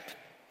that group.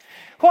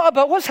 What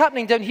about what's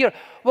happening down here?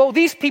 Well,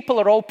 these people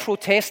are all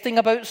protesting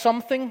about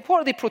something.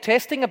 What are they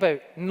protesting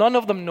about? None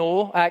of them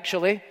know,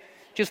 actually.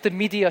 Just the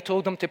media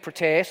told them to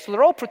protest. So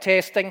they're all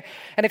protesting.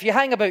 And if you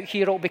hang about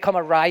here, it'll become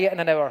a riot in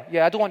an hour.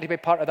 Yeah, I don't want to be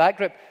part of that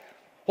group.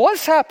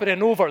 What's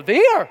happening over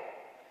there?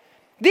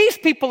 These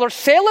people are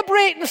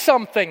celebrating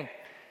something.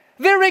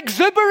 They're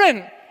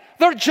exuberant.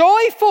 They're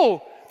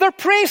joyful. They're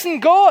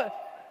praising God.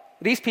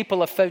 These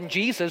people have found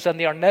Jesus and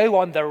they are now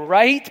on the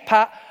right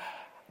path.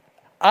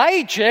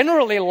 I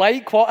generally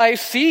like what I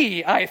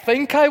see. I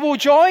think I will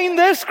join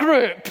this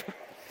group.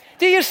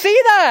 Do you see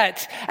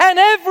that? And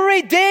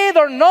every day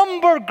their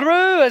number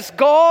grew as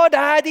God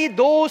added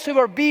those who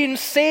were being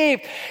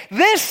saved.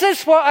 This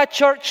is what a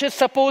church is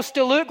supposed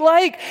to look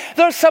like.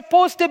 There's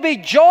supposed to be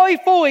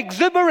joyful,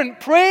 exuberant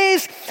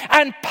praise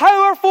and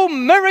powerful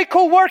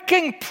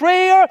miracle-working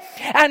prayer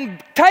and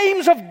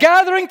times of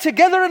gathering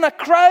together in a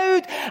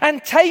crowd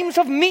and times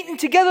of meeting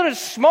together as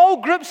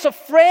small groups of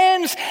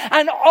friends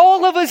and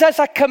all of us as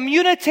a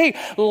community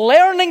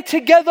learning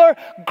together,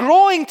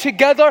 growing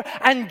together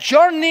and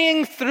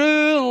journeying through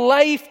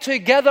life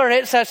together.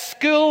 It's a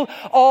school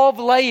of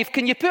life.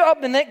 Can you put up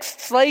the next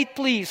slide,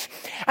 please?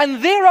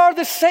 And there are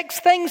the 6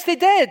 things they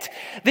did.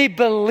 They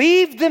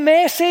believed the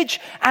message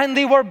and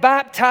they were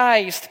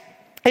baptized.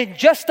 In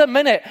just a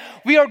minute,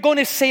 we are going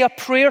to say a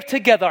prayer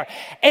together.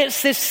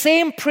 It's the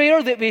same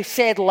prayer that we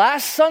said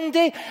last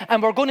Sunday,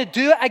 and we're going to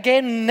do it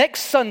again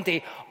next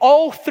Sunday.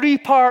 all 3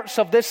 parts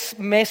of this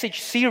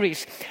message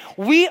series,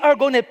 we are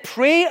going to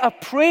pray a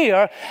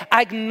prayer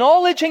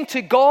acknowledging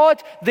to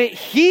God that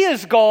He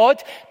is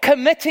God,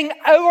 committing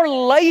our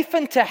life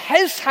into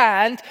His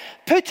hand,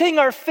 putting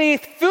our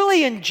faith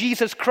fully in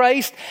Jesus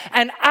Christ,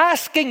 and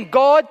asking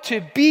God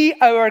to be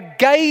our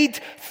guide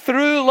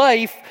through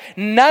life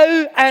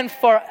now and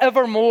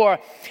forevermore.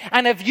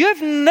 And if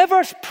you've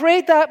never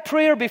prayed that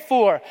prayer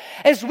before,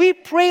 as we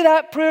pray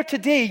that prayer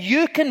today,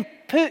 you can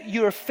put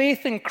your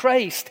faith in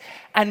Christ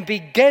and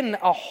begin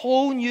a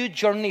whole new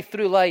journey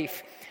through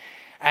life.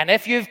 And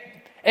if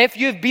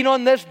you've been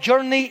on this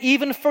journey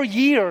even for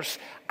years,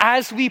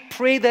 as we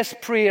pray this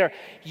prayer,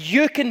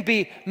 you can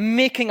be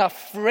making a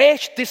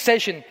fresh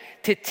decision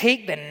to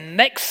take the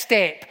next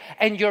step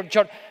in your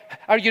journey.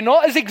 Are you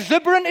not as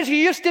exuberant as you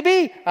used to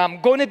be?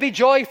 I'm going to be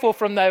joyful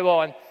from now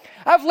on.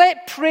 I've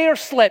let prayer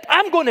slip.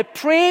 I'm going to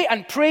pray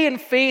and pray in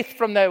faith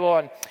from now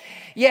on.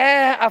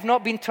 Yeah, I've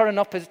not been turning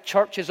up at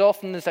church as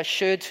often as I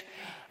should.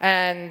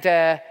 And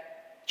do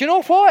you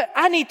know what?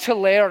 I need to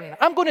learn.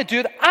 I'm going to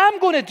do that. I'm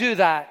going to do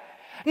that.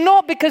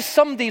 Not because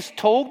somebody's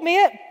told me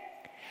it.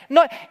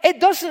 No, it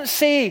doesn't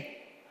say,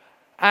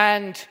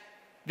 and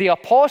the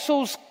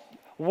apostles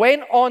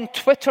went on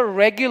Twitter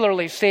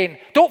regularly saying,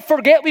 don't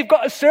forget we've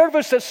got a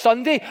service this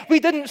Sunday. We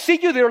didn't see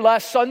you there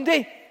last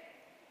Sunday.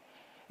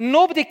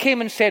 Nobody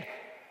came and said,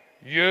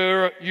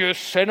 you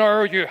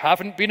sinner, you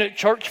haven't been at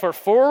church for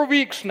 4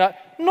 weeks now.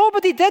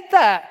 Nobody did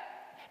that.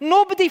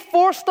 Nobody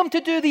forced them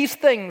to do these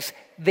things.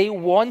 They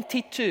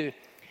wanted to.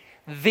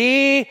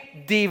 They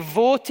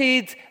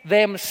devoted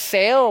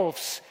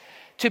themselves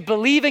to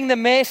believing the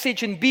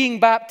message and being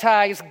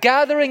baptized,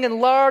 gathering in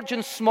large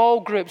and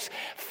small groups,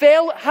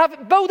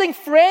 building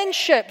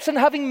friendships and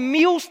having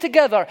meals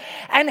together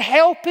and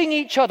helping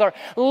each other,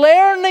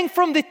 learning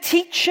from the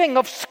teaching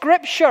of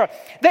Scripture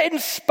that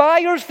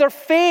inspires their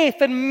faith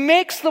and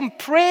makes them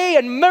pray,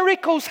 and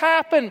miracles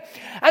happen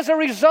as a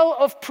result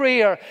of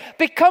prayer,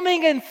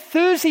 becoming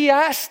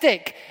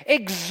enthusiastic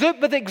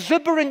with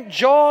exuberant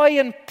joy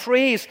and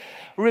praise.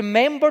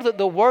 Remember that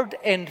the word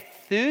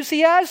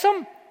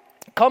enthusiasm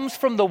comes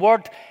from the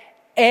word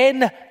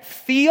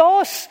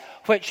entheos,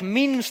 which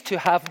means to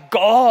have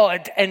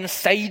God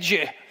inside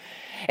you.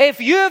 If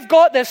you've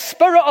got the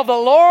Spirit of the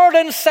Lord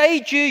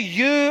inside you,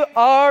 you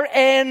are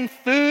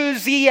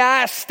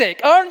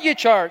enthusiastic, aren't you,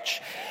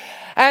 church?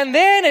 And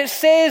then it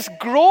says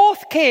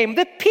growth came.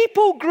 The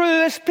people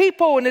grew as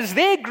people, and as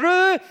they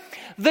grew,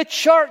 the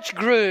church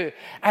grew,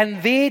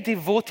 and they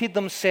devoted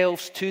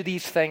themselves to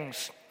these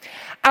things.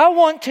 I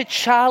want to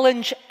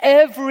challenge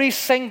every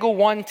single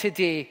one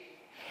today.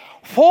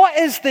 What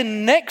is the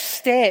next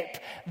step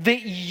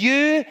that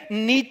you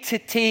need to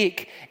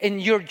take in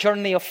your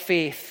journey of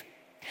faith?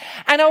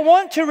 And I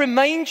want to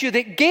remind you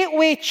that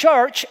Gateway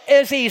Church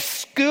is a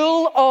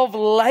school of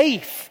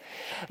life,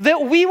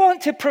 that we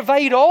want to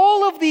provide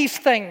all of these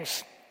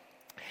things.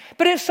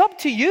 But it's up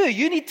to you.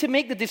 You need to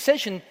make the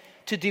decision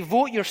to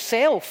devote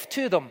yourself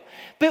to them.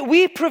 But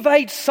we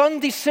provide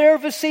Sunday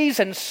services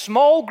and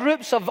small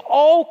groups of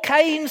all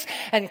kinds,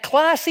 and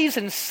classes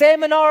and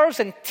seminars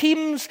and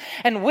teams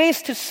and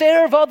ways to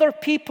serve other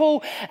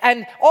people,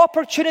 and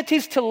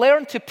opportunities to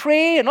learn to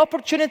pray, and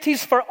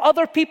opportunities for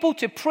other people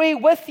to pray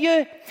with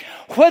you.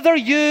 Whether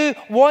you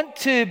want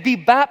to be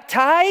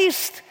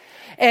baptized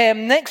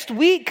next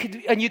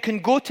week, and you can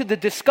go to the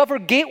Discover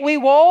Gateway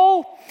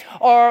wall,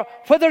 or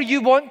whether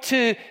you want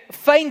to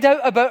find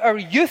out about our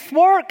youth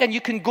work, and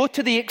you can go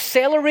to the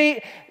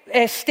Accelerate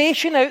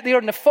station out there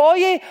in the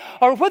foyer,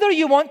 or whether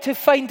you want to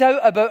find out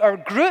about our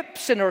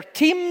groups and our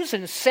teams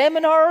and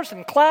seminars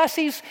and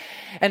classes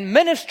and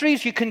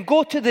ministries, you can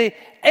go to the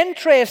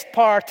interest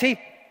party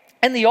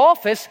in the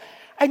office,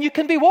 and you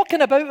can be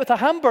walking about with a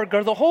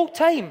hamburger the whole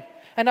time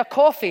and a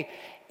coffee,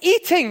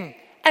 eating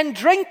and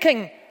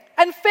drinking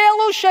and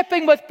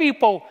fellowshipping with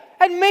people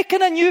and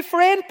making a new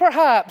friend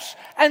perhaps,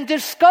 and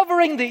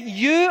discovering that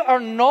you are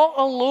not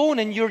alone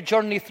in your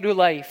journey through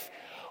life.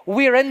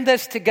 We're in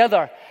this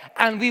together,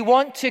 and we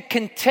want to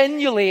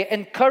continually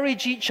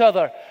encourage each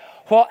other,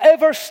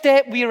 whatever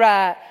step we're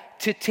at,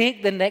 to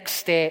take the next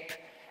step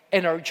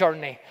in our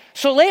journey.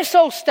 So let's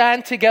all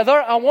stand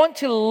together. I want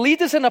to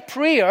lead us in a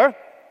prayer,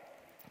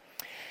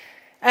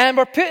 and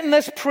we're putting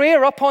this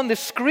prayer up on the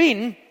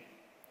screen.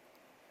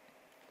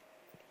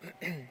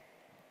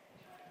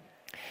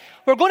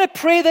 We're going to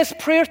pray this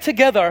prayer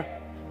together.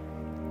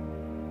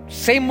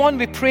 Same one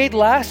we prayed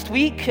last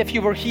week, if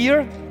you were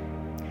here.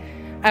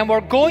 And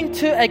we're going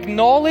to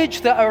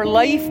acknowledge that our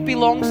life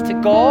belongs to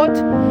God,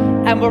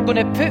 and we're going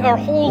to put our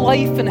whole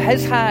life in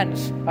His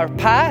hands, our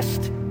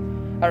past,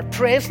 our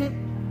present,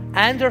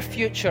 and our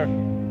future.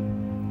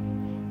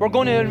 We're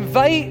going to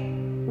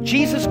invite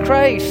Jesus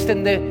Christ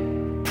and the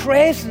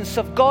presence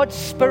of God's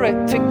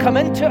Spirit to come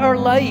into our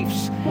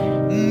lives,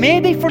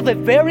 maybe for the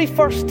very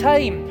first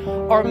time,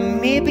 or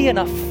maybe in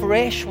a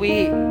fresh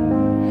way,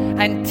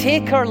 and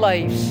take our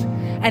lives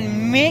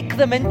and make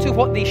them into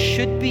what they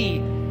should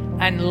be,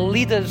 and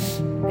lead us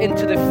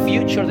into the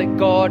future that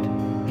God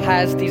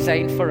has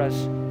designed for us.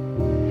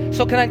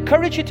 So can I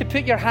encourage you to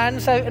put your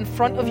hands out in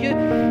front of you?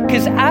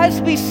 Because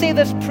as we say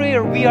this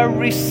prayer, we are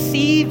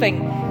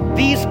receiving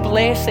these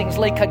blessings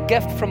like a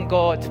gift from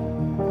God.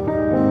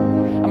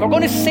 And we're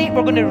going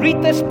to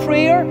read this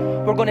prayer.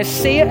 We're going to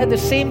say it at the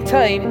same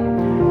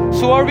time.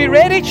 So are we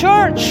ready,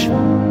 church?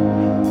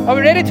 Are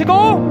we ready to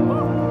go?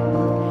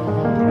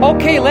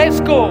 Okay,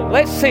 let's go.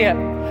 Let's say it.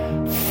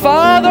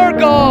 Father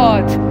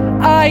God,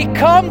 I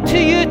come to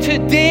you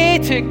today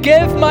to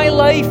give my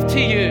life to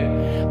you.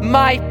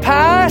 My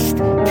past,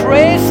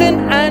 present,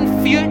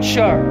 and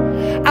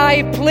future.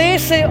 I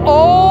place it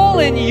all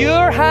in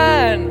your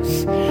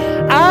hands.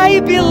 I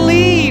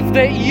believe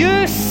that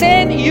you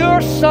sent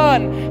your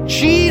Son,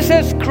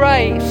 Jesus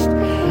Christ.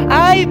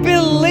 I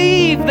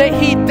believe that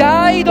He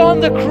died on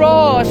the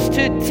cross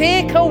to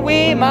take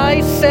away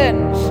my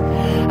sins.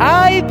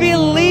 I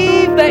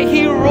believe that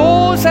He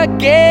rose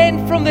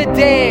again from the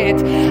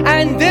dead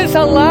and is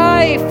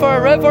alive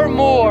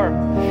forevermore.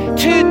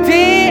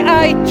 Today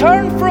I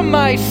turn from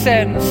my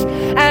sins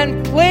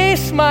and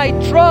place my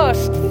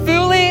trust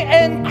fully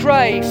in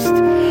Christ.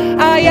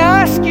 I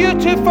ask you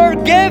to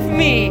forgive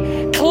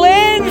me,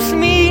 cleanse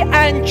me,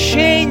 and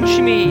change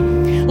me.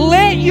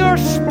 Let your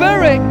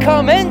Spirit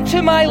come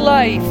into my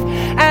life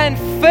and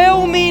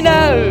fill me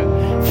now.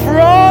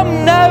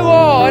 From now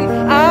on,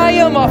 I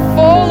am a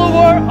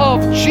follower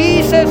of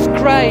Jesus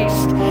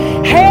Christ.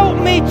 Help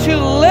me to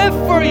live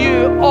for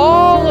you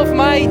all of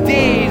my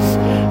days.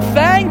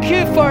 Thank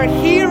you for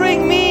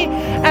hearing me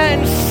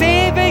and saving